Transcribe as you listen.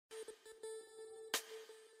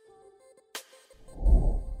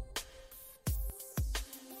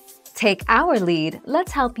Take our lead,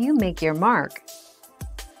 let's help you make your mark.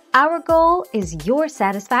 Our goal is your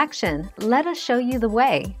satisfaction. Let us show you the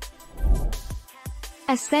way.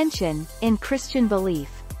 Ascension, in Christian belief,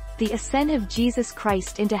 the ascent of Jesus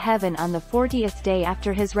Christ into heaven on the 40th day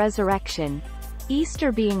after his resurrection,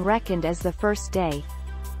 Easter being reckoned as the first day.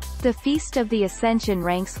 The Feast of the Ascension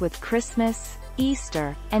ranks with Christmas,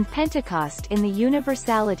 Easter, and Pentecost in the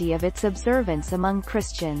universality of its observance among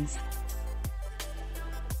Christians.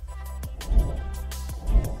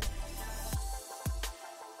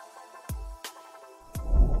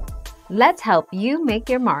 Let's help you make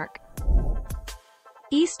your mark.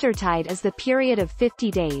 Eastertide is the period of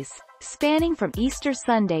 50 days, spanning from Easter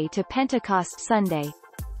Sunday to Pentecost Sunday.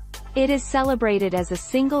 It is celebrated as a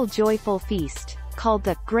single joyful feast, called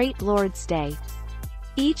the Great Lord's Day.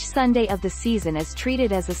 Each Sunday of the season is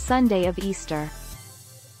treated as a Sunday of Easter.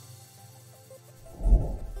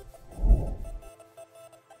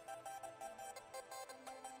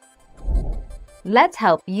 Let's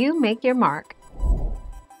help you make your mark.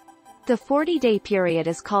 The 40-day period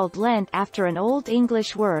is called Lent after an Old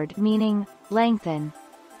English word meaning lengthen.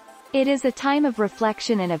 It is a time of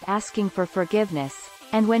reflection and of asking for forgiveness,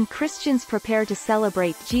 and when Christians prepare to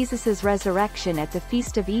celebrate Jesus' resurrection at the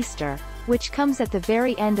Feast of Easter, which comes at the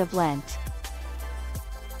very end of Lent.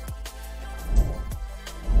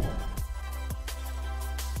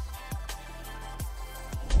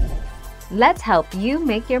 Let's help you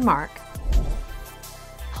make your mark.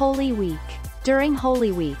 Holy Week. During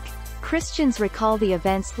Holy Week, Christians recall the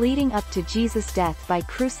events leading up to Jesus' death by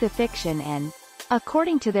crucifixion and,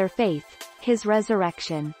 according to their faith, his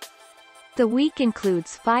resurrection. The week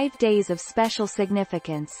includes 5 days of special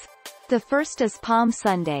significance. The first is Palm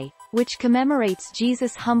Sunday, which commemorates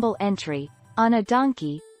Jesus' humble entry, on a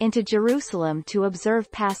donkey, into Jerusalem to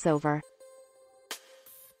observe Passover.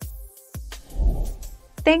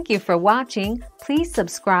 Thank you for watching. Please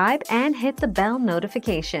subscribe and hit the bell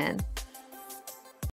notification.